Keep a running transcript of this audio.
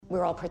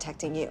we're all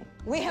protecting you.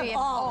 We have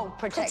all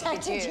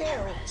protected you.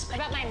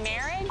 About my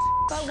marriage?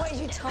 But what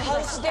you told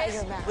us about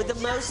your marriage. With the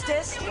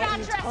mostest? What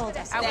you told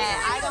us. Don't ever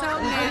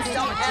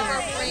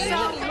bring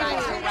anybody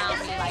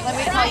around me like Let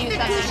me that. tell you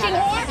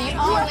something. The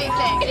only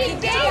thing.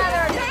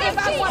 If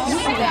I want to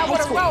say that, I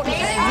would have wrote it.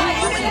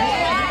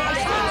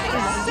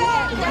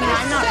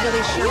 I'm not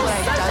really sure what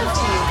I've done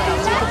to you, but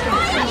I'll take it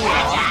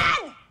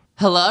from you.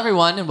 Hello,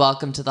 everyone, and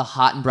welcome to the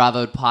Hot and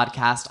Bravo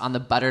podcast on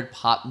the Buttered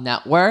Pop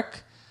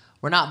Network.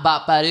 We're not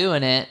bop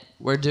doing it.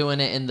 We're doing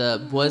it in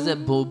the, was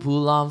it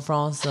boule en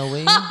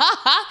français?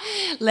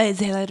 Les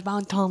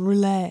bon temps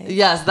roulé.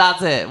 Yes,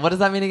 that's it. What does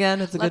that mean again?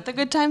 It's Let the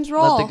good times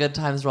roll. Let the good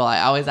times roll.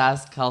 I always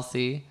ask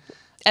Kelsey.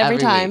 Every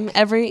time. week.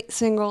 Every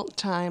single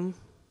time.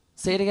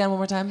 Say it again one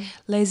more time.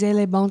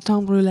 Les bon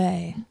temps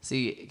roulé.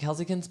 See,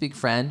 Kelsey can speak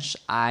French.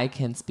 I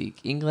can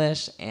speak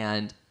English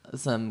and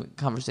some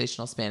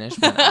conversational Spanish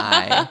when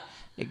I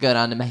go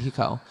down to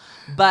Mexico.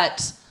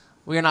 But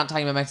we are not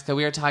talking about Mexico.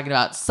 We are talking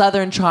about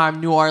Southern Charm,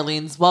 New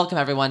Orleans. Welcome,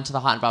 everyone, to the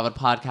Hot and Bravo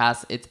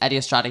podcast. It's Eddie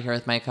Estrada here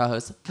with my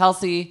co-host,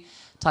 Kelsey,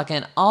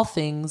 talking all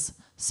things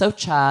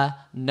Socha,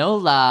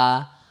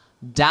 Nola,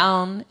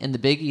 down in the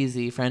Big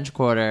Easy, French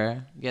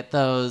Quarter. Get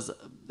those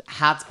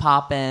hats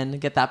popping,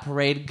 get that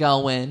parade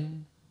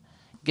going,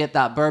 get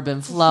that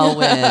bourbon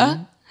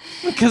flowing,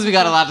 because we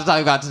got a lot to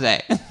talk about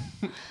today.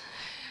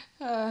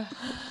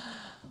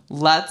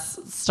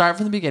 Let's start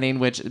from the beginning,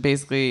 which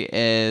basically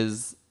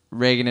is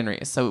Reagan and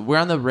Reese. So we're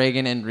on the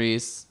Reagan and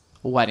Reese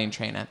wedding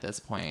train at this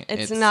point.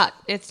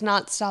 It's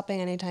not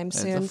stopping anytime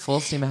soon. It's a full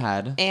steam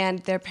ahead. And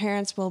their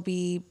parents will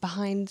be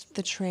behind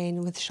the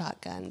train with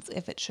shotguns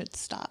if it should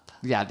stop.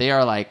 Yeah, they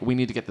are like, we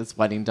need to get this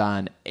wedding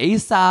done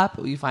ASAP.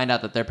 We find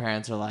out that their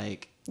parents are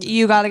like,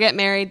 You got to get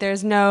married.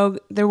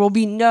 There will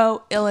be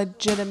no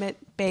illegitimate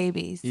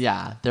babies.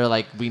 yeah, they're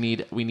like, we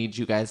need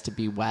you guys to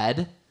be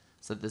wed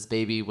so that this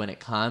baby, when it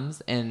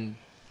comes, and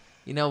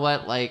you know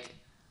what, like,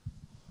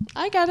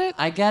 I get it.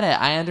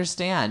 I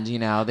understand, you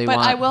know, But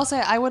I will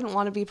say I wouldn't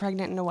want to be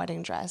pregnant in a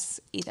wedding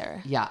dress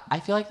either. Yeah, I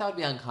feel like that would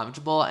be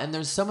uncomfortable, and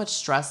there's so much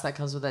stress that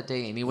comes with that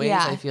day anyways.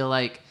 Yeah. I feel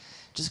like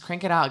just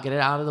crank it out, get it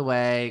out of the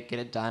way, get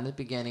it done at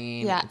the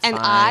beginning. Yeah, it's and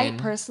fine. I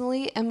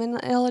personally am an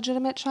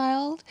illegitimate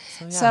child.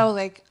 So, yeah.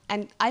 So,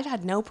 and I've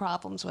had no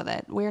problems with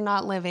it. We're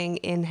not living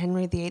in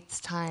Henry VIII's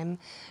time.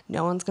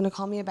 No one's going to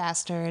call me a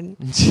bastard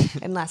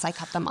unless I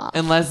cut them off.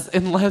 Unless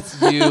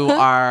you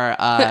are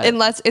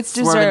Unless it's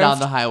swerving deserved, down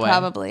the highway.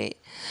 probably.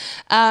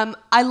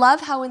 I love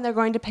how when they're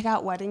going to pick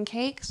out wedding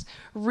cakes,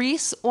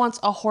 Reese wants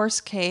a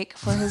horse cake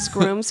for his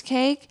groom's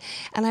cake,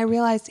 and I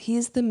realized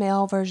he's the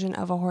male version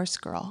of a horse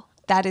girl.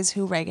 That is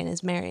who Reagan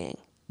is marrying.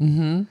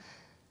 Mm-hmm.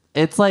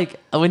 It's like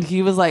when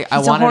he was like,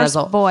 He's I want a it horse as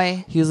a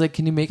boy. He was like,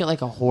 can you make it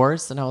like a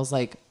horse? And I was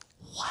like,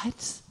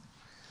 what?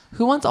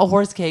 Who wants a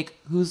horse cake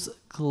who's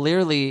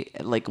clearly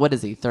like, what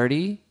is he,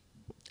 30?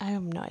 I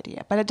have no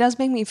idea. But it does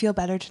make me feel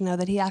better to know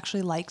that he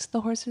actually likes the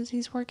horses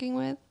he's working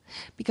with,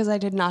 because I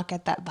did not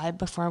get that vibe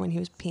before when he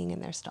was peeing in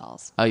their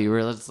stalls. Oh, you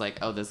were just like,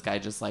 oh, this guy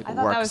just like I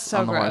thought that was works so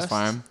on the horse gross.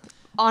 farm.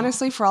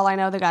 Honestly, for all I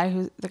know, the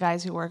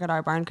guys who work at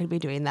our barn could be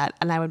doing that,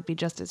 and I would be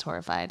just as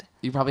horrified.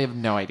 You probably have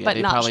no idea. But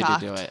They not probably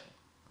shocked. do it.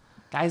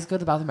 Guys go to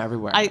the bathroom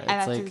everywhere.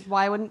 That's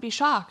why I wouldn't be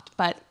shocked,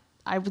 but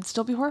I would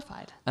still be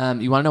horrified.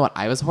 You want to know what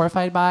I was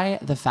horrified by?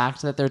 The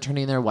fact that they're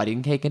turning their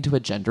wedding cake into a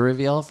gender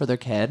reveal for their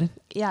kid.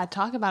 Yeah,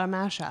 talk about a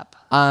mashup.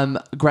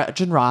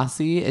 Gretchen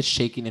Rossi is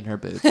shaking in her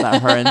boots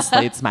that her and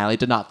Slade Smiley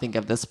did not think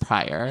of this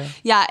prior.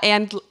 Yeah,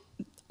 and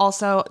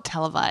also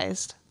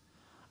televised.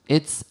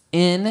 It's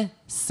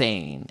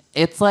insane.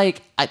 It's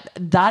like,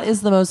 that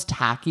is the most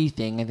tacky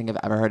thing I think I've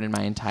ever heard in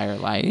my entire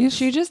life.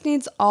 She just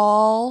needs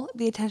all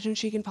the attention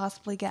she can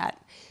possibly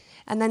get.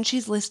 And then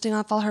she's listing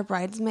off all her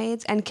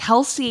bridesmaids, and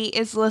Kelsey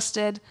is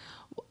listed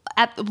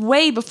at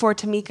way before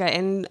Tamika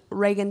in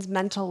Reagan's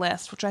mental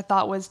list, which I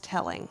thought was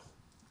telling.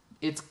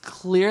 It's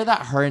clear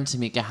that her and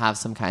Tamika have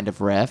some kind of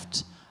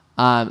rift.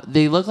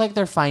 They look like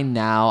they're fine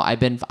now.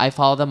 I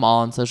follow them all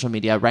on social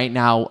media right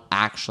now.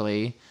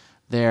 Actually,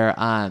 they're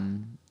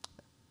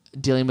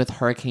dealing with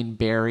Hurricane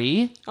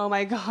Barry, Oh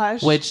my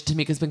gosh. which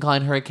Tamika's been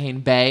calling Hurricane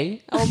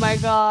Bay, Oh my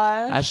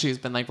gosh. as she's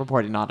been like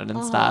reporting on it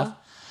and stuff.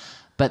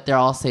 But they're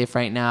all safe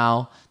right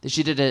now.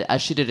 She did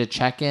a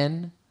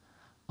check-in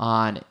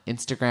on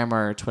Instagram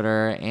or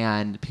Twitter,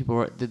 and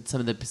some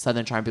of the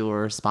Southern Charm people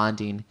were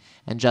responding,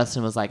 and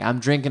Justin was like, "I'm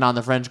drinking on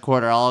the French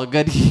Quarter, all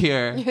good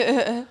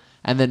here."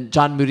 And then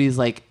John Moody's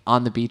like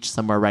on the beach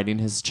somewhere writing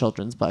his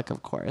children's book,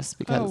 of course,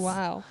 because Oh,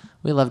 wow.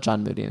 we love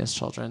John Moody and his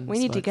children. We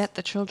need to get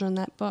the children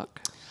that book.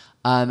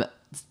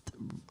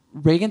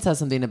 Reagan says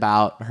something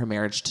about her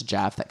marriage to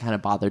Jeff that kind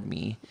of bothered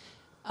me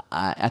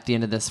at the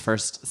end of this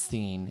first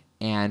scene.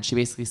 And she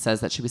basically says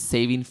that she was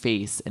saving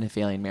face in a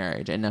failing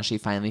marriage. And now she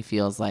finally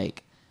feels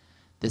like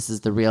this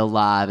is the real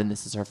love and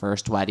this is her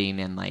first wedding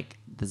and like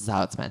this is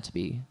how it's meant to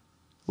be,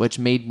 which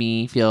made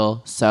me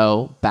feel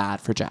so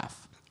bad for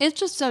Jeff. It's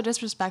just so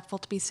disrespectful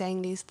to be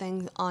saying these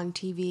things on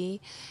TV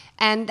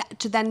and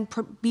to then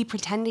be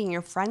pretending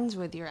you're friends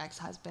with your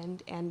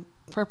ex-husband and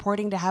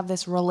purporting to have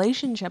this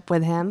relationship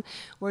with him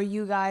where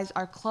you guys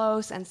are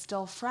close and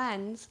still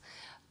friends,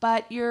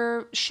 but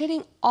you're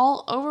shitting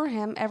all over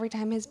him every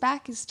time his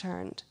back is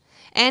turned.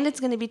 And it's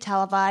going to be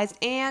televised,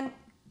 and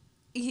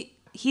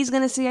he's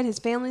going to see it, his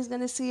family's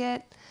going to see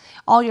it,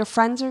 all your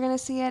friends are going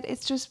to see it.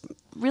 It's just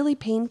really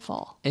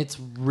painful. It's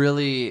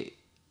really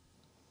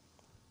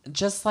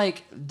just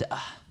like,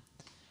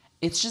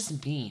 it's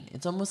just mean.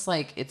 It's almost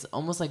like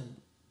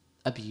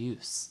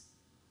abuse.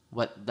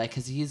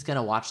 Because he's going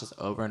to watch this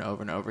over and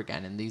over and over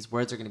again, and these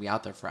words are going to be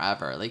out there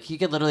forever. Like, he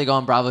could literally go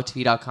on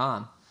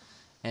BravoTV.com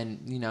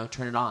and,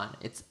 turn it on.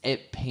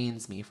 It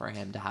pains me for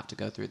him to have to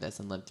go through this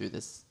and live through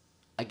this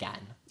again.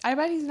 I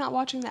bet he's not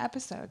watching the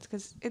episodes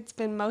because it's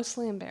been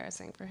mostly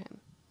embarrassing for him.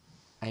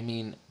 I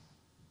mean,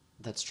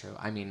 that's true.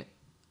 I mean,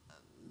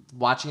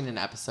 watching an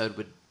episode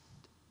would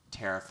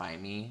terrify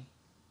me,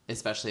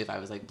 especially if I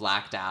was like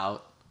blacked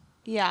out.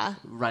 Yeah.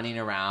 Running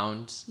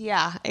around.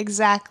 Yeah,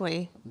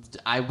 exactly.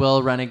 I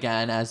will run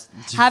again as...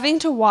 Having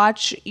to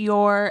watch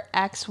your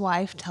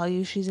ex-wife tell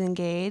you she's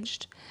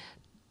engaged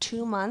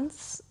 2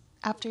 months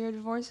after your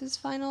divorce is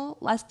final,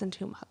 less than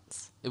 2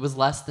 months. It was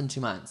less than 2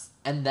 months.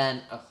 And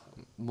then,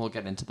 we'll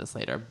get into this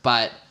later,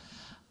 but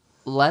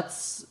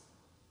let's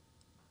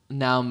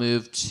now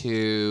move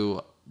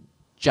to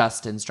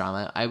Justin's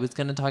drama. I was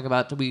going to talk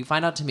about, we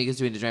find out Tamika's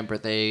doing a joint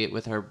birthday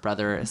with her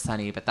brother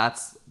Sonny, but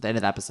that's the end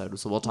of the episode,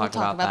 so we'll talk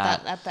about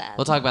that at the end.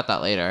 We'll talk about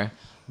that later.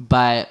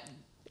 But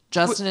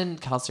Justin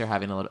and Kelsey are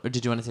having a little, or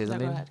did you want to say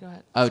something? No, go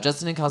ahead. Oh,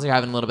 Justin and Kelsey are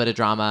having a little bit of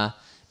drama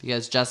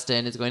because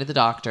Justin is going to the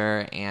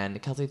doctor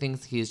and Kelsey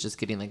thinks he's just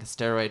getting like a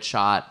steroid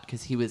shot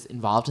because he was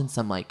involved in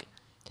some like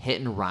hit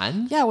and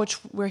run. Yeah, which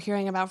we're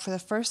hearing about for the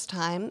first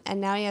time,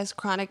 and now he has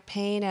chronic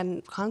pain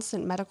and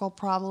constant medical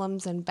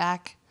problems and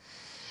back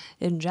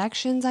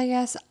injections, I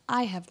guess.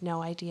 I have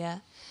no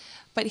idea.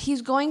 But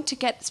he's going to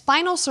get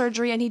spinal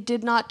surgery, and he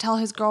did not tell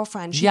his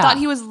girlfriend. She thought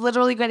he was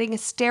literally getting a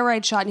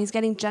steroid shot, and he's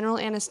getting general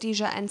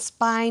anesthesia and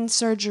spine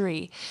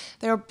surgery.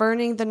 They're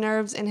burning the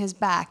nerves in his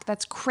back.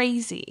 That's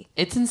crazy.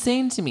 It's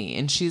insane to me.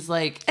 And she's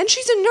like... And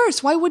she's a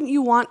nurse. Why wouldn't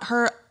you want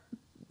her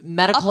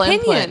medical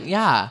opinion? Input?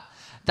 Yeah.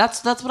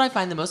 That's what I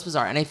find the most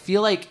bizarre. And I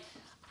feel like...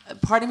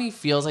 Part of me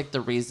feels like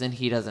the reason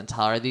he doesn't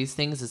tell her these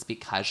things is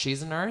because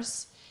she's a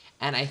nurse.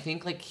 And I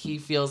think, like, he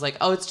feels like,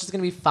 oh, it's just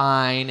going to be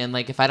fine. And,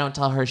 like, if I don't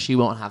tell her, she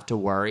won't have to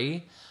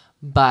worry.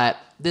 But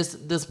this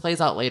plays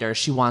out later.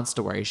 She wants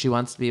to worry. She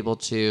wants to be able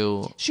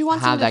to She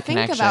wants have him to that think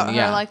connection. about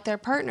her like they're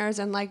partners.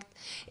 And, like,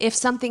 if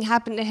something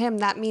happened to him,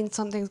 that means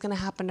something's going to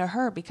happen to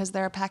her because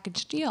they're a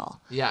package deal.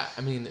 Yeah,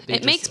 I mean...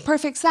 It makes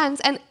perfect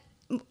sense. And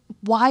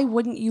why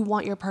wouldn't you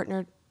want your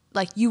partner...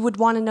 Like, you would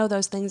want to know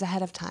those things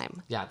ahead of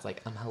time. Yeah, it's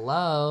like,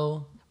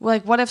 hello...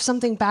 Like, what if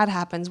something bad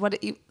happens?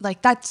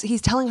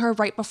 He's telling her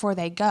right before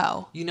they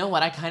go. You know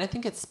what? I kind of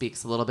think it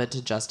speaks a little bit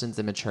to Justin's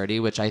immaturity,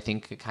 which I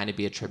think could kind of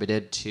be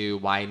attributed to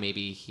why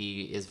maybe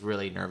he is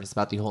really nervous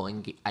about the whole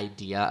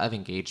idea of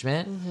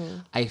engagement. Mm-hmm.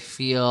 I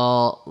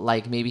feel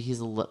like maybe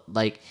he's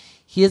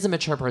he is a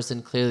mature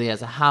person, clearly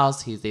has a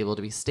house, he's able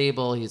to be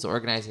stable, he's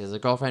organized, he has a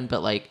girlfriend,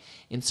 but like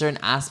in certain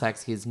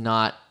aspects, he's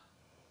not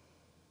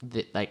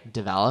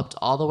developed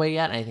all the way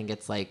yet. And I think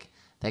it's like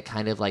that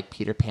kind of like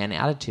Peter Pan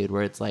attitude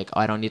where it's like, oh,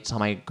 I don't need to tell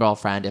my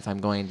girlfriend if I'm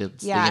going to,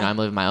 I'm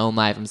living my own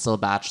life. I'm still a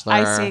bachelor.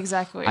 I see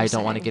exactly what you're I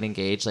don't want to saying. get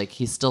engaged. Like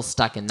he's still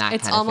stuck in that kind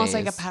of phase. It's almost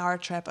like a power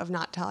trip of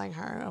not telling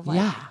her of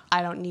like,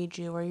 I don't need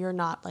you or you're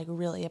not like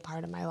really a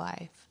part of my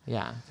life.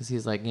 Yeah. Cause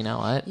he's like, you know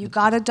what? You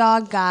got a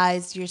dog,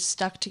 guys. You're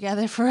stuck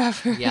together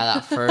forever. Yeah.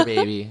 That fur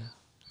baby.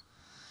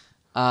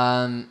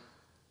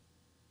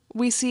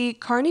 We see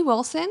Carney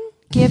Wilson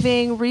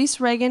giving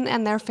Reese Reagan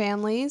and their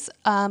families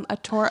a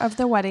tour of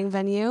the wedding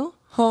venue.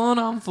 Hold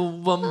on for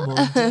one more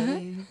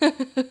day.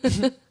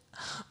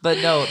 But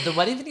no, the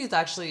wedding venue is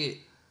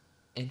actually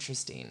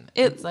interesting.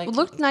 It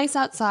looked nice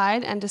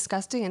outside and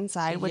disgusting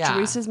inside, which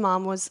Reese's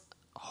mom was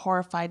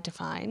horrified to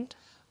find.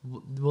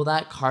 Well,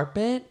 that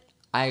carpet,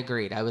 I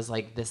agreed. I was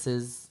like, this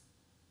is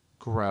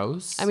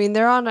gross. I mean,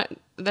 they're on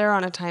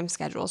a time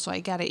schedule, so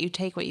I get it. You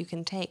take what you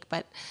can take,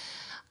 but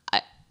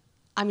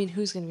I mean,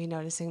 who's going to be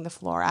noticing the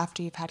floor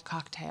after you've had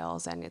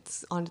cocktails and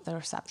it's on to the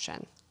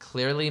reception?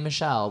 Clearly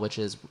Michelle, which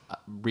is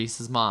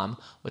Reese's mom,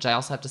 which I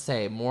also have to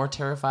say, more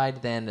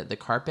terrified than the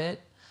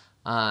carpet.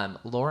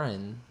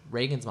 Lauren,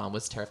 Reagan's mom,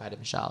 was terrified of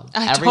Michelle.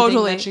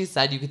 Everything that she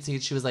said, you could see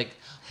she was like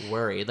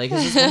worried. Like,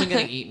 is this woman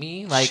going to eat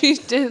me? Like, she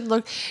did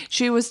look.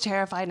 She was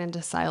terrified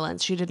into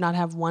silence. She did not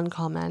have one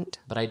comment.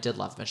 But I did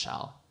love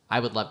Michelle.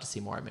 I would love to see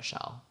more of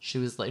Michelle. She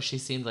was like, she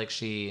seemed like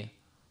she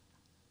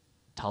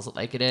tells it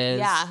like it is.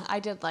 Yeah, I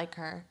did like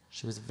her.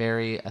 She was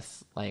very a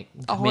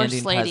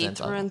horse lady presence.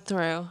 through and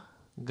through.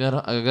 A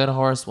good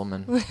horse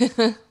woman.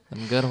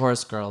 Them good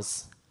horse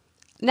girls.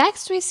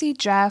 Next, we see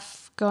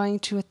Jeff going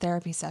to a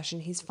therapy session.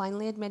 He's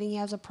finally admitting he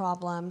has a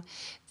problem.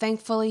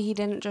 Thankfully, he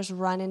didn't just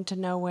run into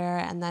nowhere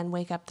and then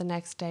wake up the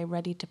next day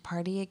ready to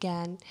party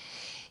again.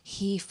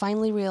 He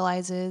finally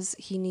realizes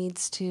he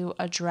needs to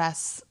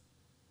address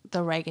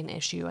the Reagan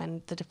issue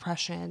and the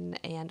depression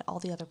and all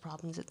the other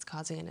problems it's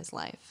causing in his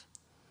life.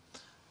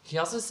 He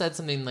also said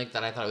something like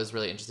that I thought was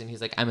really interesting.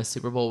 He's like, I'm a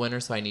Super Bowl winner,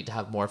 so I need to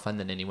have more fun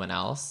than anyone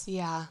else.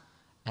 Yeah.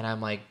 And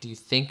I'm like, do you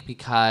think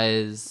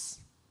because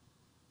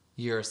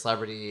you're a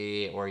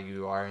celebrity or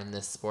you are in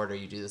this sport or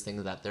you do this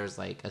thing that there's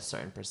like a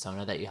certain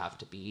persona that you have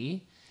to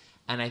be?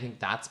 And I think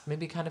that's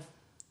maybe kind of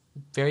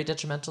very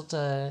detrimental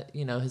to,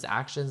 you know, his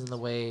actions and the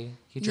way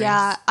he drinks.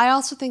 Yeah, I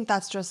also think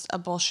that's just a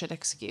bullshit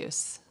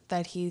excuse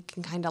that he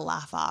can kind of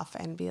laugh off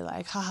and be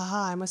like, ha ha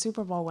ha, I'm a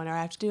Super Bowl winner.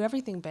 I have to do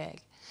everything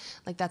big.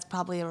 Like, that's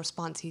probably a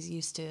response he's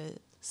used to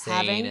Saying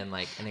having and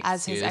like an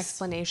as his excuse.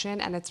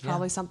 explanation. And it's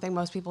probably something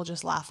most people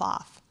just laugh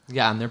off.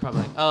 Yeah, and they're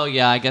probably like, oh,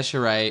 yeah, I guess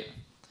you're right.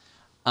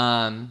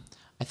 I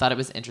thought it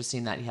was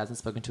interesting that he hasn't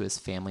spoken to his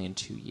family in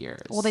 2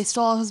 years. Well, they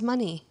stole all his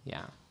money.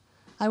 Yeah,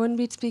 I wouldn't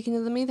be speaking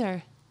to them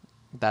either.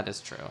 that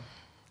is true.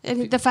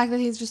 And the fact that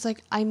he's just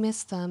like, I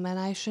miss them and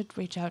I should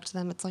reach out to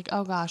them. It's like,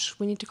 oh gosh,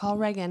 we need to call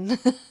Reagan.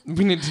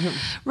 We need to...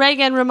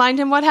 Reagan, remind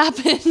him what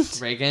happened.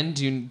 Reagan,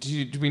 do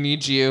we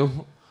need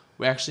you?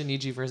 We actually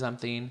need you for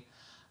something.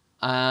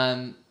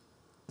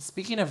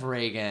 Speaking of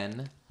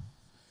Reagan,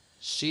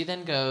 she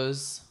then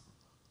goes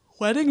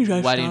Wedding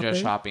dress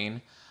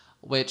shopping,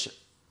 which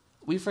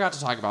we forgot to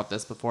talk about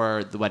this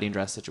before the wedding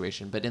dress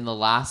situation, but in the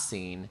last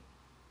scene,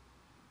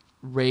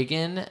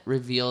 Reagan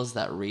reveals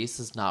that Reese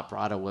has not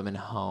brought a woman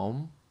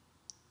home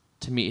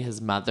to meet his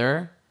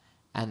mother,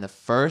 and the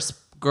first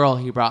girl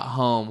he brought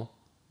home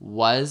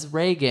was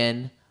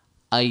Reagan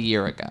a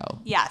year ago.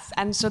 Yes,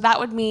 and so that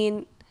would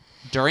mean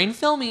During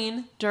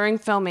filming,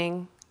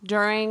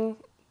 during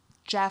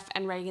Jeff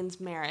and Reagan's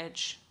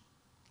marriage,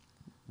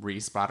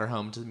 Reese brought her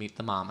home to meet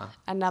the mama.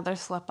 another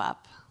slip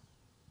up.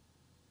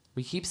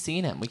 We keep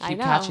seeing him. We I keep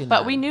know, catching but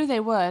them. we knew they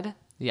would.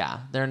 Yeah,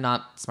 they're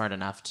not smart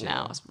enough to.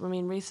 No, I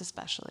mean Reese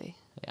especially.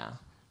 Yeah.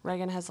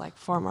 Reagan has like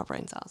 4 more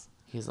brain cells.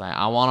 He's like,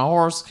 I want a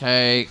horse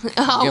cake.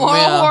 I Give want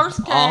me a horse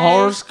A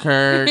horse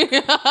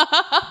cake.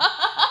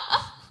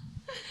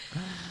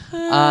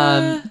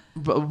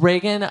 But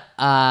Reagan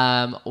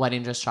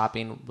wedding dress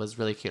shopping was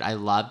really cute. I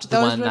loved the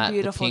Those one were that the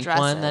beautiful pink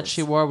one that dresses.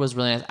 she wore was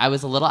really nice. I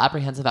was a little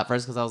apprehensive at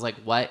first because I was like,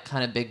 what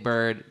kind of big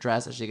bird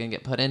dress is she gonna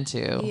get put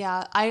into?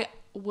 Yeah, I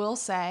will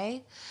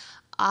say,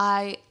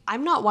 I'm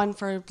not one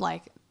for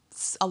like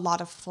a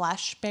lot of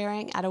flesh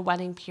bearing at a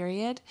wedding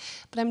period,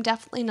 but I'm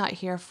definitely not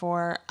here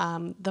for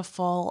the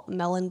full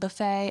melon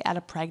buffet at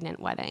a pregnant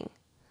wedding.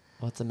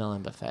 What's a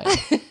melon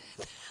buffet?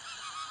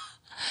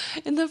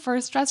 In the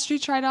first dress she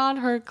tried on,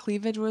 her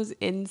cleavage was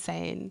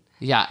insane.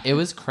 Yeah, it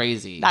was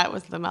crazy. That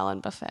was the melon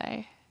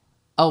buffet.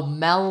 Oh,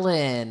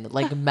 melon.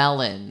 Like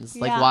melons.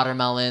 Like Yeah.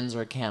 watermelons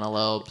or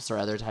cantaloupes or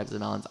other types of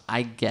melons.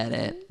 I get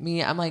it.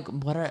 I'm like,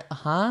 what are,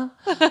 huh?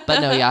 But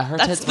no, yeah, her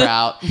tits were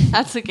out.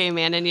 That's the gay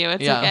man in you.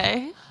 It's Yeah.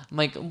 okay. I'm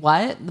like,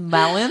 what? The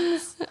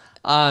melons?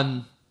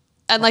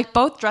 And like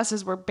both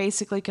dresses were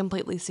basically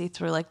completely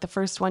see-through. Like the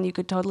first one, you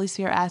could totally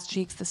see her ass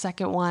cheeks. The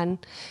second one,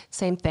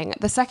 same thing.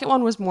 The second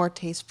one was more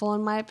tasteful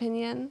in my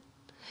opinion.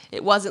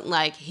 It wasn't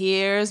like,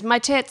 here's my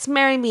tits,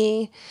 marry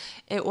me.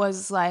 It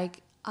was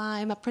like,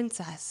 I'm a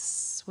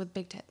princess with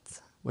big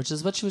tits. Which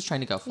is what she was trying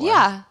to go for.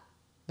 Yeah.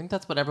 I think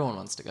that's what everyone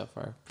wants to go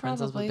for.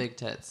 Princess Probably. with big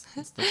tits.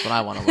 That's what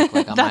I want to look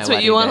like on That's my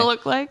what you wedding want to day.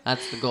 look like?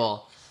 That's the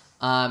goal.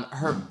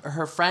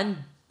 Her friend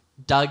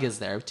Doug is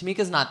there.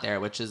 Tamika's not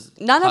there, which is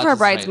None of her causes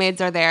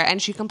bridesmaids are there,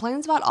 and she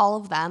complains about all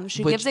of them.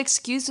 She Which- gives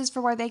excuses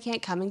for why they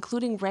can't come,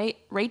 including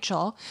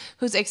Rachel,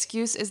 whose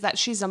excuse is that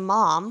she's a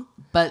mom.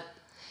 But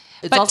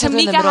it's But also in the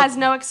Tamika middle, has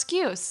no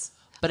excuse.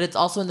 But it's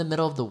also in the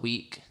middle of the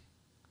week.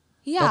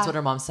 Yeah. That's what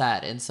her mom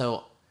said. And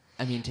so,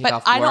 I mean, take But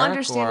off I don't work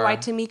understand or- why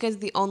Tamika is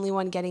the only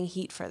one getting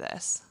heat for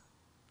this.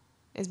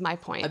 Is my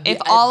point. I-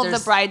 If all of the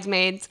there's-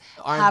 bridesmaids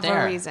aren't have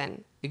there. a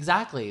reason.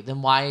 Exactly.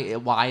 Then why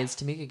is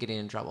Tamika getting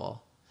in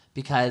trouble?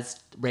 Because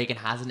Reagan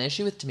has an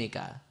issue with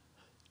Tamika.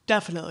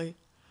 Definitely.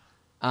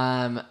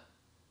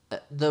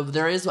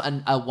 There is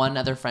one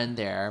other friend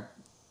there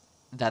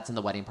that's in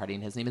the wedding party,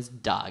 and his name is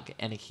Doug,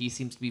 and he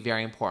seems to be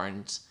very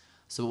important.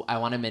 So I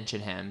want to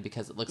mention him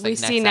because it looks like We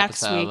see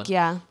next episode, week,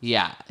 yeah.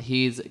 Yeah,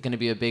 he's going to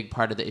be a big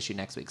part of the issue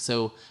next week.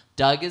 So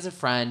Doug is a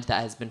friend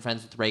that has been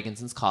friends with Reagan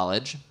since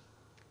college.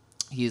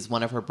 He's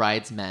one of her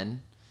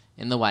bridesmen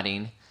in the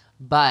wedding,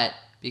 but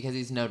because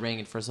he's known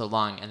Reagan for so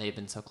long and they've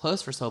been so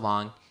close for so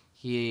long,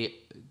 he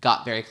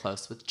got very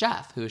close with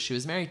Jeff, who she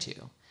was married to.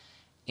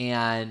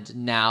 And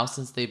now,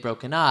 since they've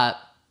broken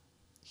up,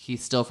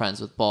 he's still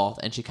friends with both.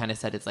 And she kind of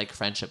said it's like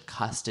friendship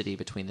custody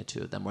between the two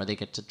of them where they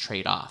get to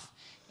trade off.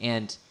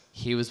 And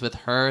he was with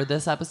her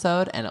this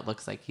episode, and it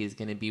looks like he's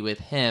going to be with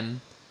him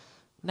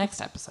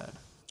next episode.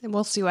 And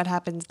we'll see what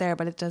happens there,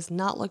 but it does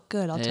not look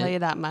good. I'll tell you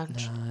that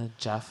much.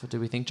 Jeff, do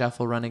we think Jeff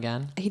will run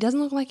again? He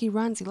doesn't look like he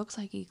runs. He looks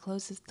like he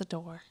closes the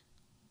door.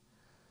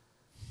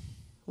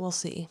 We'll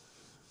see.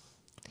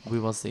 We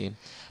will see.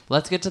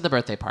 Let's get to the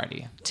birthday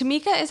party.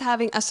 Tamika is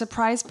having a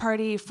surprise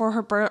party for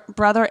her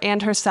brother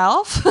and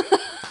herself.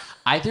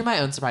 I threw my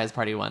own surprise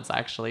party once,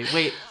 actually.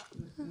 Wait,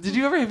 have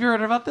you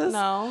heard about this?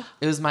 No.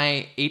 It was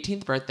my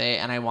 18th birthday,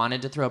 and I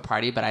wanted to throw a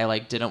party, but I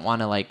didn't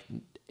want to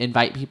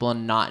invite people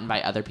and not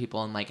invite other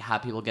people and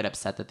have people get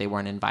upset that they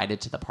weren't invited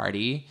to the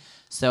party.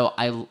 So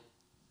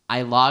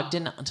I logged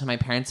in to my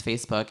parents'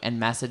 Facebook and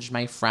messaged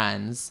my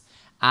friends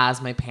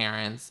as my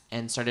parents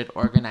and started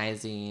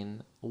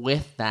organizing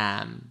with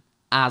them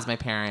as my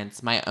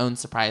parents my own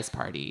surprise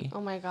party.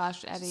 Oh my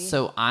gosh, Eddie.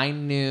 So I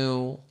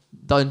knew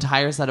the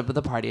entire setup of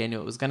the party. I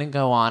knew it was going to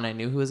go on. I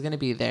knew who was going to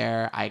be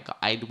there.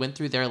 I went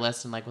through their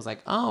list and was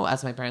like, oh,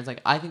 as my parents,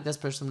 I think this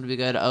person would be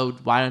good. Oh,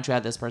 why don't you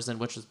add this person?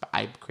 Which was,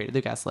 I created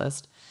the guest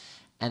list.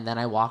 And then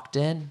I walked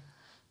in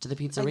to the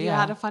pizzeria. You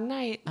had a fun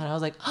night. And I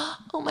was like,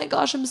 oh my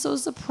gosh, I'm so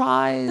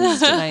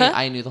surprised. And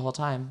I knew the whole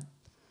time.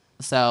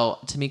 So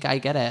Tamika, I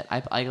get it.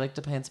 I like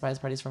to plan surprise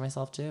parties for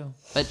myself too.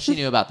 But she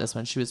knew about this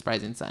one. She was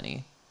surprising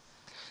Sunny.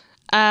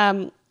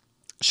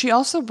 She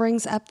also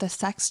brings up the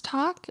sex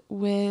talk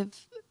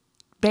with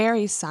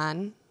Barry's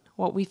son.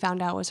 What we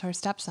found out was her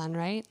stepson,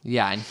 right?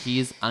 Yeah, and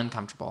he's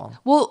uncomfortable.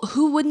 Well,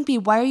 who wouldn't be?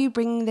 Why are you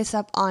bringing this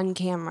up on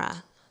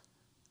camera?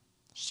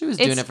 She was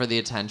doing it for the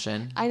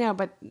attention. I know,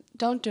 but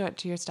don't do it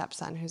to your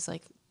stepson who's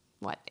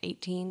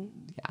 18?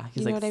 Yeah,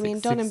 You know what I mean?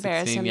 Don't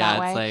embarrass 16. him Yeah,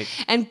 that way.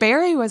 it's And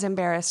Barry was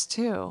embarrassed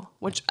too,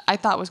 which I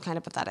thought was kind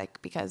of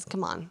pathetic because,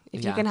 come on,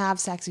 if you Yeah. can have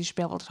sex, you should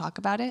be able to talk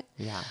about it.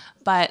 Yeah.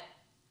 But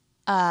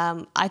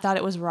I thought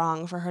it was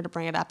wrong for her to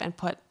bring it up and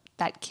put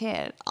that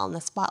kid on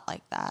the spot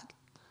like that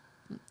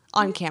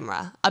on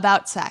camera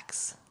about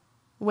sex,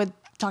 with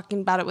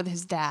talking about it with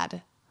his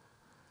dad.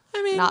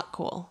 I mean, Not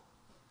cool.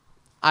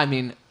 I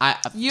mean,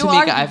 You Tamika,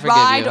 are I forgive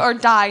ride you. or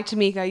die,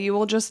 Tamika. You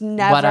will just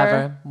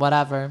never.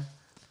 Whatever.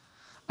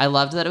 I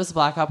loved that it was a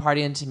blackout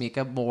party and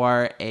Tamika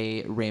wore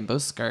a rainbow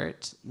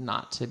skirt,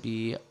 not to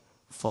be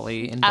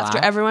fully in black. After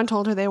everyone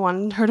told her they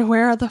wanted her to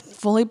wear the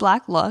fully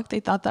black look, they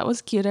thought that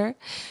was cuter.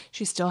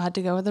 She still had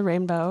to go with the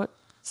rainbow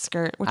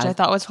skirt, which I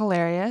thought was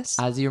hilarious.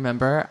 As you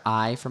remember,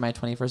 for my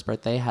 21st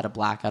birthday, had a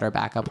blackout or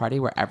backout party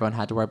where everyone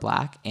had to wear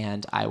black,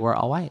 and I wore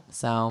all white.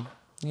 So,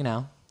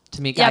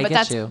 Tamika, I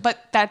get you. But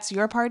that's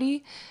your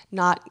party,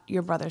 not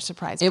your brother's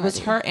surprise party. It was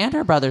her and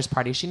her brother's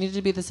party. She needed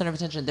to be the center of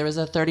attention. There was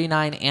a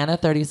 39 and a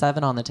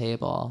 37 on the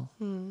table.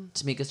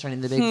 Tamika's turning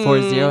the big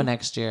 4-0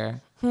 next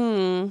year.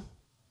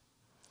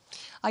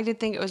 I did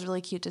think it was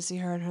really cute to see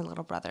her and her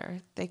little brother.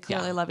 They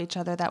clearly love each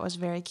other. That was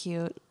very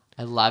cute.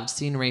 I loved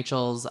seeing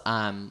Rachel's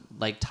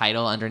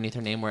title underneath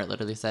her name where it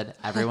literally said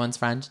 "Everyone's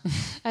Friend."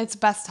 It's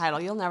best title.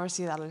 You'll never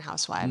see that in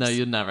Housewives. No,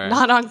 you'd never.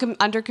 Not on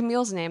under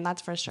Camille's name,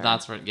 that's for sure.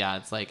 That's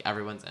it's like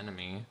everyone's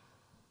enemy.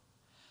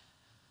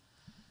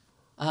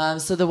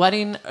 So the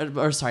wedding,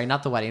 or sorry,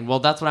 not the wedding. Well,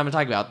 that's what I'm going to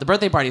talk about. The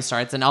birthday party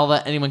starts, and all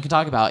that anyone can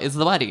talk about is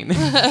the wedding.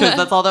 Because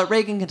that's all that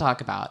Reagan can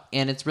talk about.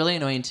 And it's really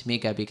annoying to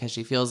Tamika because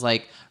she feels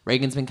like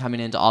Reagan's been coming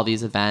into all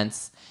these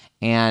events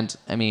and,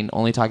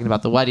 only talking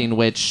about the wedding,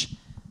 which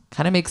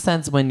kind of makes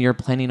sense when you're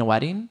planning a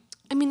wedding.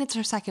 It's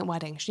her second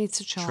wedding. She needs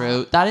to chill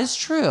True. out. That is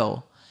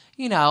true.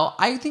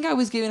 I think I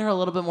was giving her a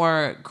little bit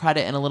more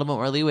credit and a little bit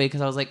more leeway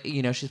because I was like,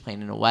 she's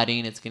planning a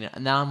wedding.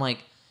 And now I'm like,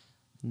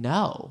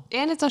 no.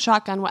 And it's a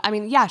shotgun.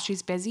 Yeah,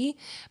 she's busy,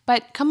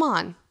 but come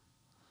on.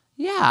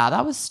 Yeah,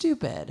 that was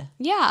stupid.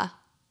 Yeah.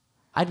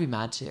 I'd be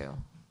mad too.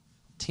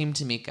 Team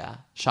Tamika.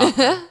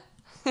 Shocker.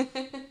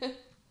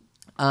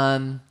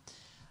 I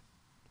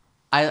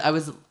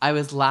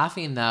was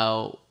laughing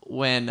though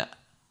when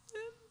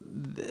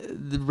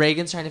the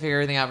Reagan's trying to figure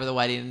everything out for the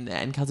wedding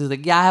and Kelsey was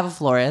like, yeah, I have a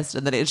florist.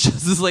 And then it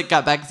shows this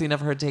gut back scene of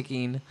her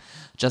taking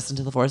Justin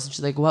to the forest and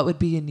she's like, what would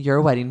be in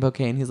your wedding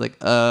bouquet? And he's like,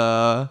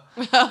 and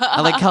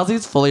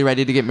Kelsey's fully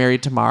ready to get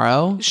married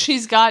tomorrow.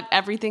 She's got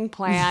everything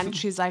planned.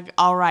 She's like,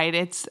 all right,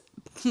 it's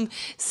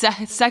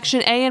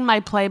section A in my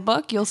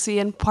playbook. You'll see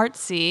in part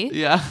C.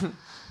 Yeah.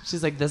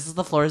 She's like, this is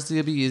the florist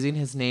you'll be using.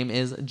 His name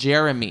is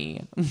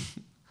Jeremy.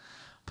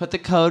 Put the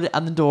code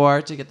on the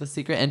door to get the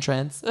secret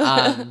entrance.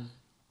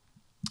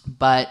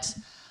 But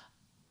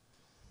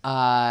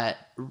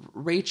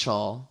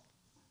Rachel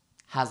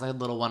has a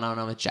little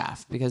one-on-one with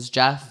Jeff because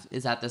Jeff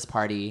is at this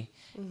party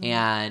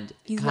and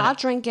He's not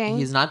drinking.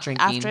 He's not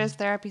drinking after his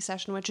therapy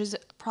session, which is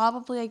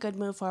probably a good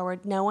move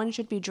forward. No one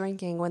should be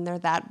drinking when they're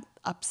that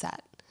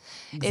upset.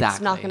 It's not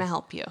Exactly. going to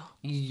help you.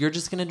 You're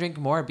just gonna drink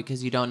more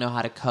because you don't know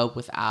how to cope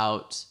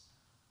without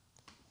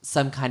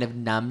some kind of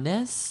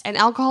numbness. And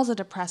alcohol's a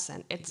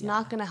depressant. It's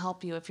not going to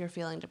help you if you're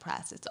feeling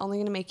depressed. It's only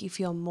going to make you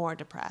feel more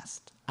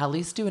depressed. At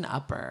least do an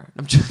upper.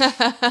 I'm just,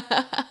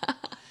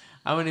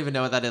 I wouldn't even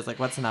know what that is. Like,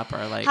 what's an upper?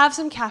 Like, Have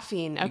some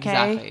caffeine,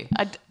 okay? Exactly.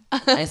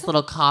 Nice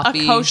little coffee.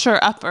 A kosher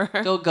upper.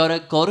 Go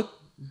to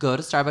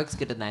Starbucks.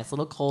 Get a nice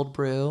little cold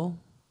brew.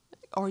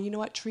 Or you know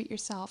what? Treat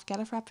yourself. Get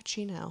a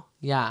frappuccino.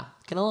 Yeah,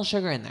 get a little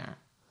sugar in there.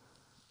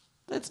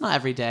 It's not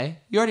every day.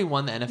 You already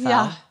won the NFL,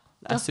 Yeah.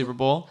 a Super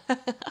Bowl.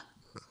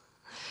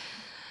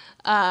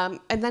 And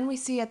then we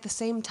see at the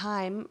same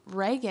time,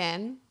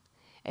 Reagan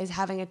is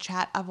having a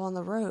chat up on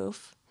the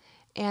roof,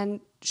 and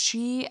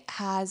she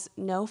has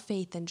no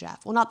faith in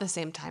Jeff. Well, not the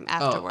same time,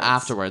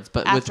 afterwards.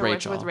 But with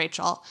Rachel. With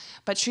Rachel.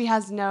 But she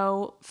has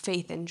no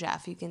faith in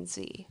Jeff, you can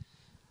see.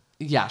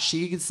 Yeah,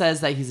 she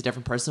says that he's a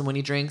different person when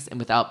he drinks, and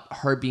without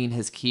her being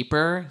his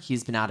keeper,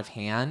 he's been out of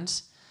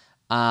hand.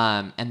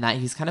 And that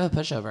he's kind of a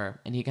pushover,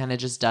 and he kind of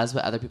just does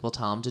what other people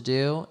tell him to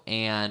do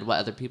and what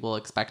other people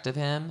expect of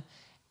him.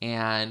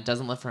 and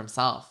doesn't live for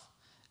himself.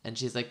 And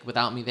she's like,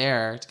 without me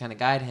there to kind of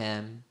guide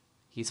him,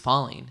 he's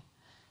falling.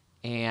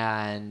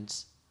 And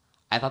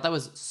I thought that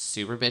was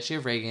super bitchy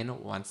of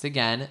Reagan, once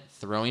again,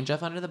 throwing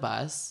Jeff under the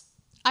bus.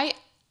 I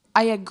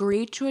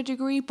agree to a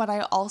degree, but I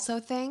also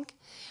think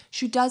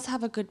she does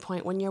have a good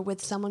point. When you're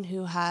with someone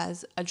who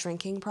has a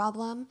drinking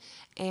problem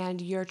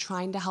and you're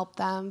trying to help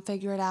them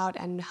figure it out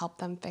and help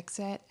them fix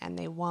it, and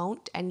they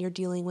won't, and you're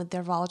dealing with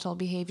their volatile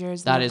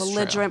behaviors, That their is true.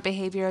 belligerent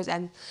behaviors,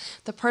 and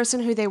the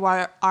person who they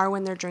are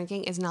when they're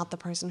drinking is not the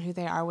person who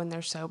they are when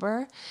they're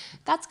sober,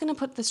 that's going to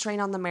put the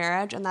strain on the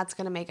marriage, and that's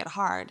going to make it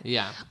hard.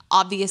 Yeah.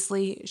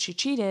 Obviously, she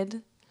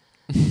cheated,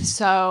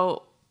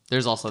 so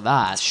There's also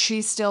that.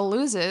 she still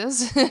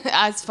loses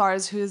as far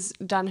as who's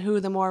done who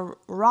the more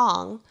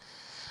wrong.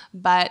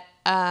 But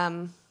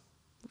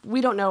we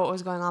don't know what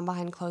was going on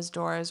behind closed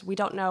doors. We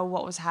don't know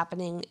what was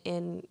happening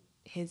in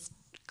his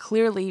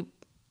clearly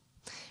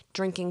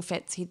drinking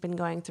fits he'd been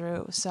going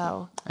through.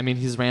 So, I mean,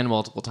 he's ran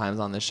multiple times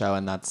on this show,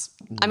 and that's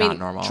not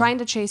normal. trying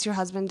to chase your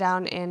husband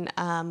down in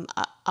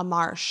a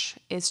marsh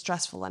is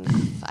stressful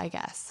enough, I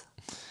guess.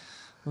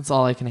 That's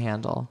all I can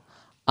handle.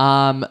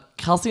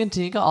 Kelsey and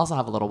Tamika also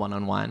have a little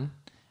one-on-one.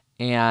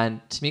 And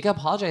Tamika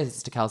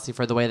apologizes to Kelsey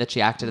for the way that she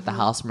acted at the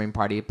housewarming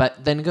party,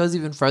 but then goes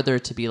even further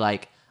to be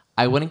like,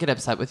 I wouldn't get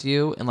upset with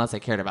you unless I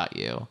cared about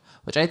you,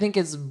 which I think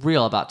is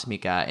real about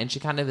Tamika. And she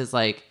kind of is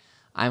like,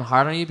 I'm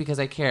hard on you because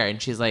I care. And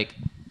she's like,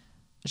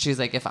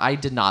 if I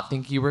did not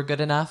think you were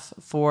good enough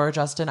for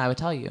Justin, I would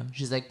tell you.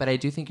 She's like, but I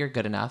do think you're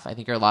good enough. I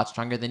think you're a lot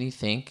stronger than you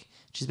think.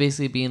 She's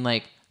basically being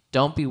like,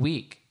 don't be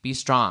weak. Be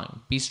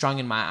strong. Be strong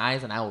in my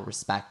eyes and I will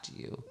respect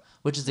you,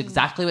 which is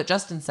exactly what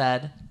Justin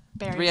said.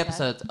 Barry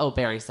said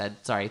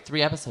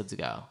 3 episodes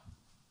ago.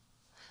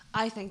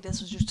 I think this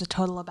was just a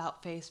total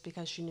about face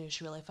because she knew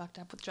she really fucked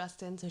up with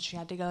Justin, so she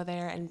had to go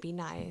there and be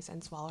nice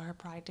and swallow her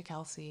pride to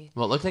Kelsey.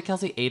 Well, it looked like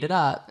Kelsey ate it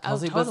up.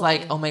 Kelsey was totally.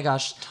 like, oh my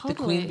gosh, the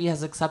Totally. Queen Bee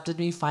has accepted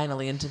me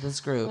finally into this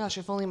group. Gosh,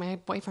 if only my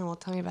boyfriend will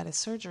tell me about his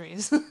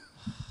surgeries.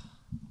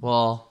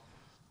 Well,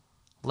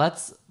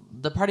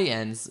 the party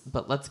ends,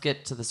 but let's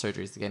get to the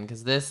surgeries again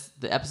because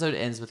the episode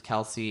ends with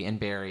Kelsey and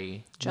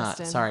Barry.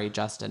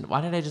 Justin. Why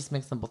did I just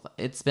mix them both?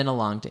 It's been a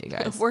long day,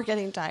 guys. We're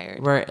getting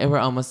tired. We're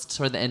almost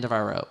toward the end of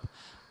our rope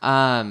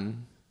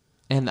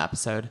in the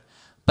episode.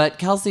 But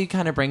Kelsey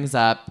kind of brings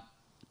up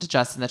to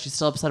Justin that she's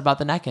still upset about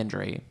the neck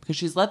injury because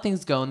she's let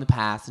things go in the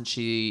past and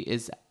she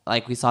is,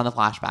 like we saw in the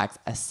flashbacks,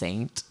 a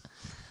saint.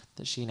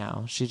 That she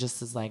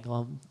just is like,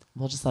 well,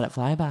 we'll just let it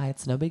fly by.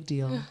 It's no big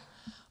deal.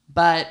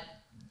 But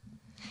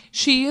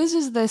She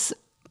uses this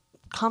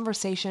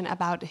conversation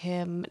about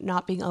him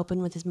not being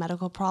open with his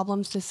medical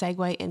problems to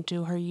segue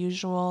into her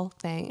usual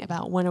thing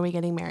about when are we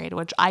getting married,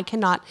 which I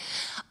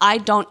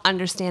don't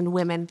understand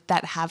women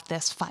that have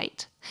this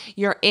fight.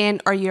 You're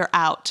in or you're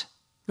out.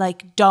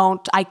 Like,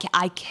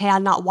 I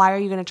cannot. Why are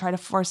you going to try to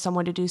force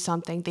someone to do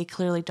something they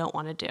clearly don't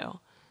want to do?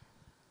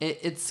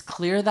 it's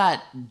clear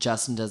that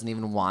Justin doesn't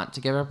even want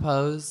to get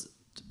proposed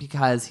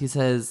because he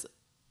says,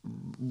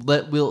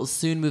 we'll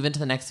soon move into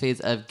the next phase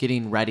of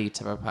getting ready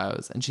to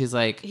propose. And she's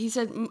like... He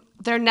said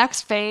their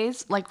next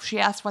phase, like she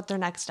asked what their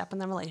next step in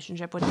the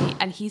relationship would be.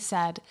 And he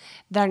said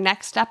their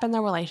next step in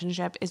the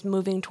relationship is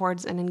moving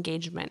towards an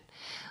engagement.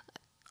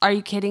 Are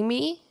you kidding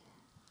me?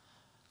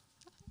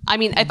 I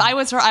mean, if I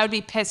was her, I would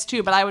be pissed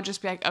too, but I would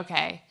just be like,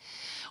 okay,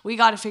 we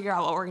got to figure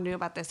out what we're going to do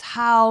about this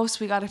house.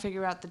 We got to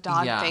figure out the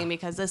dog thing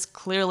because this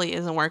clearly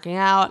isn't working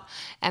out.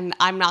 And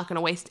I'm not going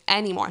to waste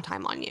any more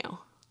time on you.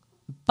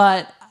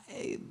 But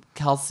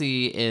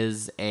Kelsey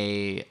is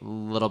a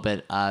little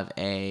bit of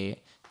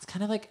it's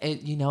kind of like,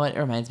 you know what it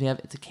reminds me of?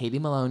 It's a Katie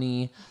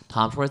Maloney,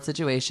 Tom Schwartz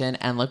situation.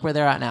 And look where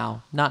they're at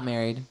now. Not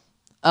married.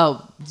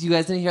 Oh, you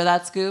guys didn't hear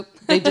that scoop?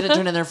 They didn't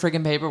turn in their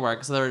friggin'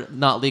 paperwork, so they're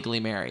not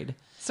legally married.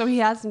 So he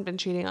hasn't been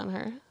cheating on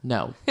her.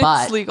 No,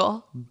 but it's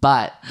legal.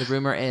 But the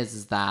rumor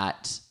is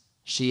that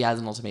she has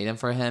an ultimatum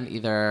for him,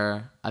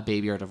 either a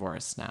baby or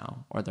divorce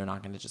now, or they're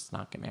not going to just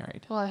not get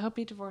married. Well, I hope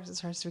he divorces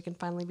her so we can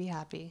finally be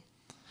happy.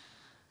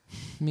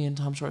 Me and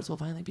Tom Schwartz will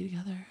finally be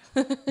together.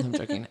 I'm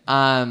joking.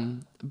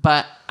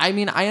 But I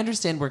mean, I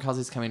understand where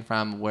Kelsey's coming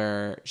from,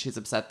 where she's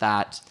upset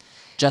that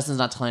Justin's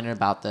not telling her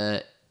about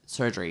the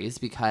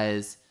surgeries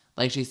because,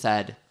 like she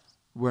said,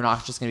 we're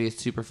not just going to be a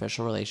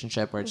superficial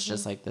relationship where it's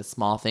just like the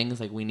small things.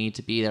 Like, we need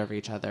to be there for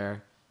each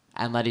other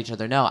and let each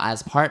other know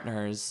as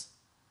partners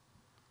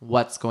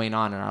what's going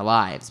on in our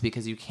lives,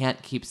 because you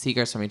can't keep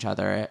secrets from each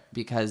other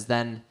because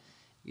then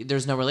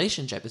there's no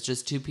relationship. It's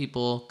just two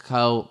people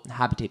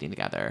cohabitating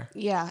together.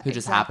 Yeah, who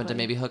just happen to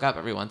maybe hook up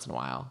every once in a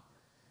while.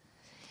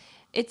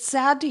 It's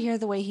sad to hear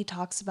the way he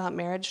talks about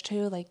marriage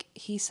too. Like,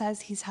 he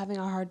says he's having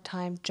a hard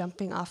time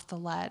jumping off the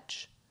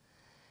ledge.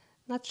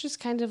 That's just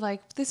kind of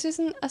like, this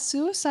isn't a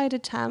suicide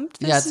attempt.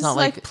 This is not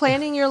like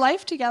planning your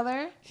life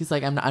together. He's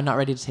like, I'm not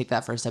ready to take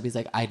that first step. He's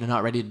like, I'm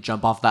not ready to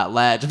jump off that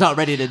ledge. I'm not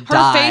ready to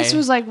die. Her face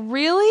was like,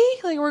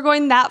 really? Like, we're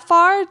going that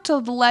far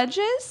to the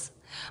ledges?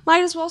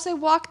 Might as well say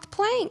walk the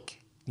plank.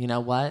 You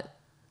know what?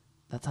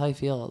 That's how he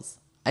feels.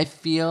 I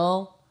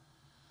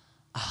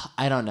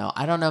don't know.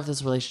 I don't know if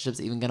this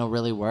relationship's even going to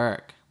really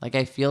work. Like,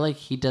 I feel like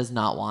he does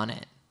not want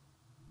it.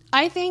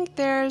 I think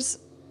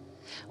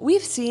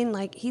we've seen,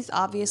 like, he's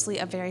obviously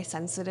a very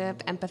sensitive,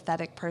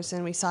 empathetic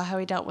person. We saw how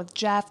he dealt with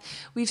Jeff.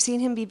 We've seen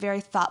him be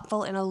very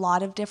thoughtful in a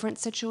lot of different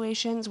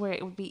situations where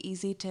it would be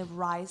easy to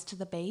rise to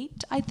the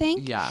bait, I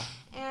think. Yeah.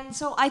 And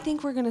so I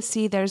think we're going to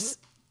see there's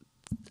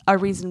a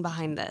reason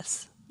behind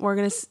this. We're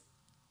going to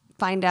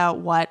find out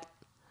what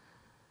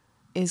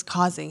is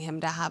causing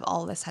him to have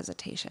all this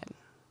hesitation.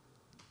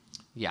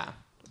 Yeah.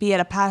 Be it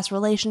a past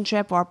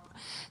relationship or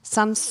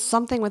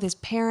something with his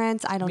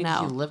parents. I don't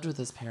know. He lived with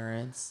his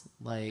parents.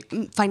 Like,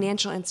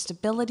 Financial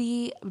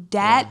instability,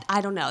 debt.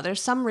 I don't know.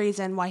 There's some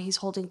reason why he's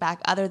holding back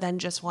other than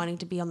just wanting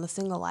to be on the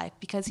single life,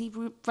 because he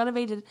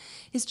renovated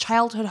his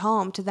childhood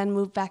home to then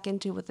move back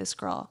into with this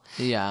girl.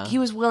 Yeah. He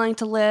was willing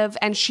to live,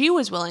 and she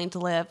was willing to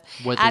live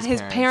With at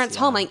his his parents,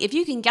 home. yeah. Like, if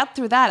you can get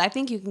through that, I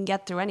think you can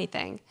get through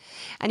anything.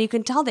 And you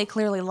can tell they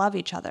clearly love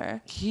each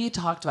other. he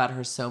talked about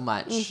her so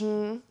much.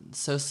 Mm-hmm.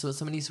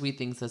 So many sweet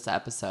things this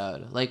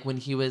episode. Like, when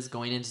he was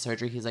going into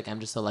surgery, he's like, I'm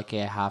just so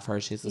lucky I have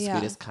her. She's the Yeah.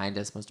 sweetest,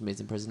 kindest, most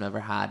amazing person I've ever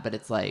had. But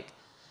it's like,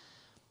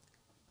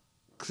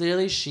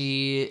 clearly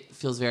she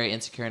feels very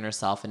insecure in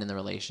herself and in the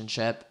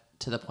relationship,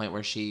 to the point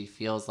where she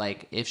feels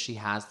like if she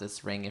has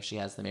this ring, if she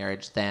has the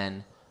marriage,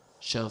 then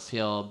she'll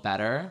feel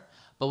better.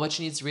 But what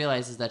she needs to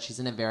realize is that she's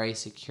in a very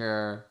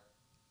secure,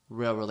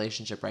 real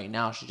relationship right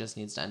now. She just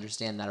needs to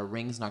understand that a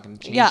ring's not going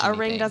to change Yeah, anything. a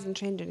ring doesn't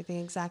change anything,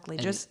 exactly.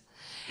 And, Just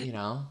you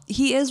know?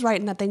 he is right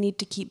in that they need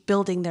to keep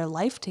building their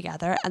life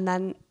together, and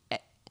then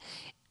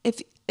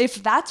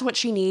if that's what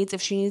she needs,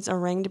 if she needs a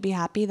ring to be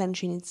happy, then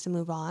she needs to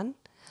move on.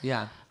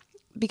 Yeah.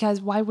 Because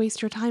why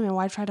waste your time and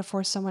why try to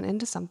force someone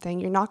into something?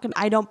 You're not going to,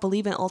 I don't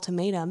believe in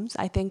ultimatums.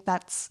 I think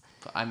that's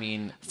I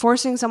mean,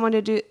 forcing someone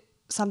to do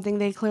something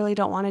they clearly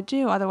don't want to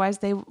do. Otherwise,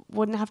 they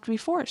wouldn't have to be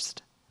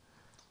forced.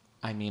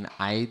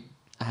 I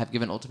have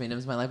given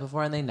ultimatums in my life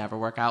before and they never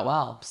work out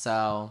well.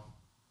 So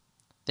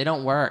they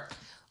don't work.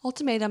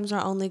 Ultimatums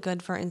are only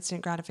good for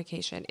instant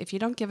gratification. If you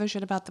don't give a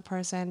shit about the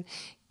person,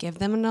 give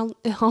them an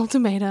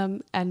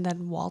ultimatum and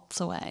then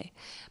waltz away.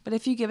 But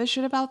if you give a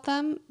shit about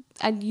them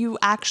and you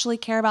actually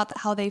care about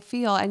how they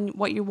feel and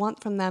what you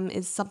want from them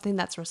is something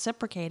that's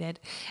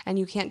reciprocated and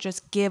you can't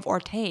just give or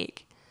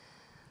take,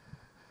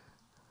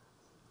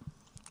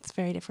 it's a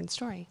very different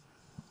story.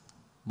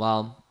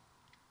 Well,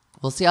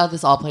 we'll see how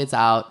this all plays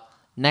out.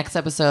 Next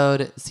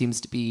episode seems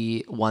to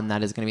be one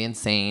that is going to be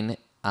insane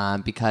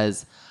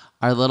because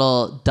our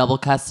little double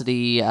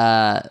custody,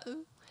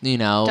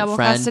 Double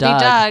friend custody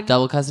Doug.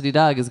 double custody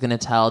Doug is going to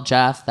tell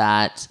Jeff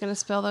that Gonna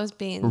spill those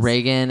beans.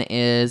 Reagan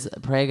is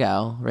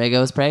Prego.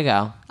 Rego is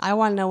Prego. I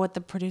want to know what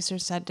the producer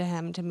said to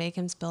him to make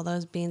him spill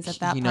those beans at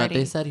that You know what party.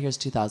 they said? Here's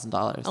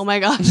 $2,000. Oh my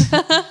god.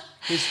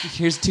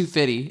 Here's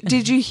 $250.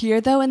 Did you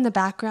hear though in the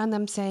background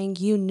them saying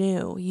you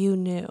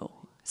knew?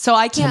 So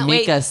I can't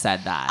wait. Tamika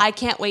said that. I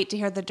can't wait to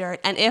hear the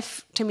dirt. And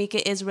if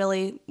Tamika is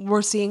really,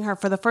 we're seeing her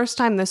for the first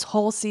time this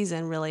whole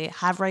season, really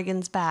have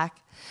Reagan's back,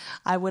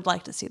 I would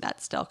like to see that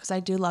still, because I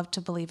do love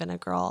to believe in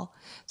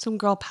some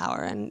girl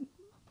power and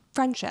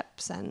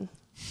friendships and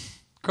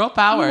Girl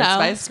power,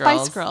 Spice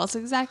Girls. Spice Girls,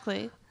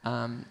 exactly.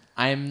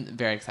 I'm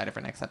very excited for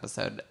next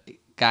episode.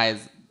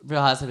 Guys,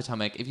 Real Housewives of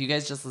Potomac, if you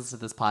guys just listen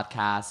to this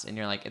podcast and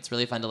you're like, it's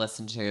really fun to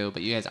listen to,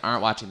 but you guys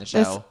aren't watching the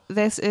show.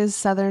 This is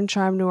Southern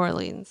Charm New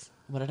Orleans.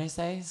 What did I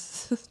say?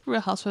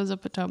 Real Housewives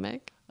of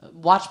Potomac.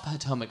 Watch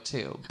Potomac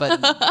too,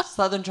 but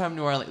Southern Charm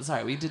New Orleans.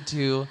 Sorry, we did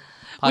two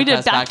podcasts We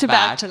did back to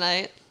back back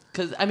tonight.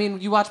 Because,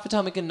 you watch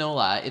Potomac and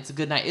NOLA. It's a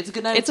good night. It's a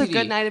good night It's of a TV.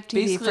 good night of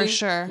TV, for Basically,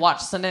 sure.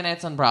 Watch Sunday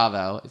nights on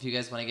Bravo if you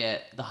guys want to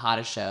get the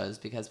hottest shows,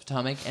 because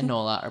Potomac and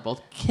NOLA are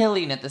both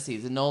killing it this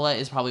season. NOLA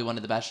is probably one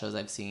of the best shows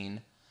I've seen.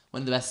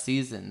 One of the best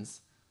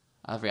seasons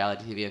of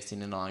reality TV I've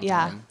seen in a long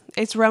time.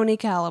 It's Roni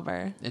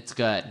caliber. It's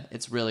good.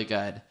 It's really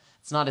good.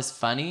 It's not as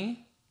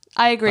funny.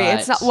 I agree.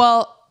 It's But- not,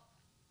 well,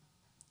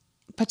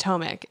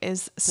 Potomac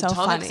is so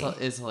Potomac funny.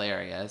 is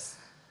hilarious.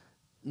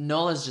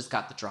 NOLA's just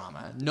got the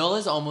drama.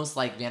 NOLA's almost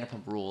like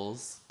Vanderpump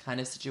Rules kind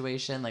of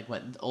situation, like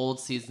what old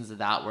seasons of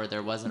that where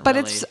there wasn't But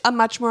really... it's a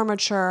much more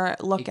mature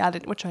look at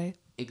it, which I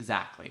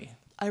Exactly.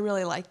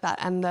 really like that.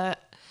 And the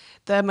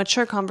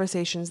mature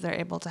conversations they're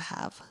able to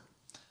have.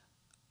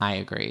 I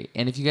agree.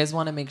 And if you guys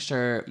want to make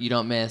sure you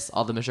don't miss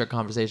all the mature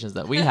conversations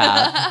that we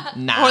have,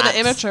 Or the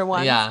immature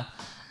ones. Yeah,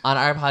 on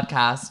our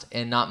podcast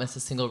and not miss a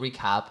single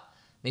recap,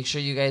 make sure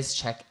you guys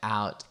check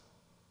out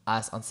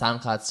us on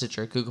SoundCloud,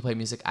 Stitcher, Google Play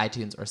Music,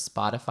 iTunes, or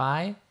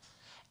Spotify.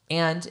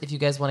 And if you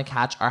guys want to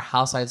catch our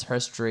Housewives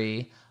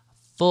Herstory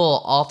full,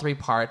 all 3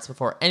 parts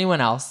before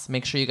anyone else,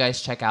 make sure you guys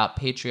check out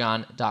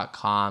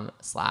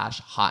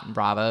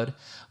patreon.com/hotandbravoed.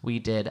 We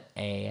did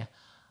a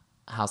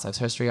Housewives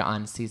Herstory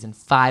on season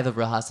 5 of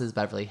Real Housewives of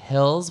Beverly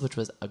Hills, which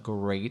was a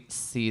great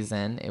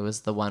season. It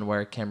was the one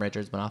where Kim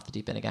Richards went off the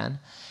deep end again.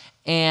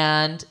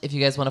 And if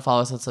you guys want to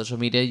follow us on social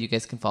media, you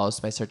guys can follow us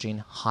by searching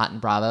Hot and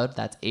Bravoed.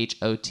 That's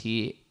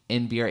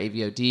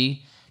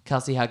HOTNBRAVOD.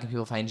 Kelsey, how can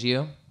people find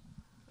you?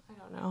 I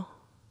don't know.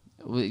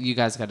 You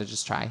guys got to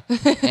just try.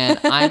 And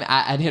I'm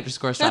at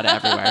 @_Strata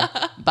everywhere.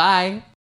 Bye.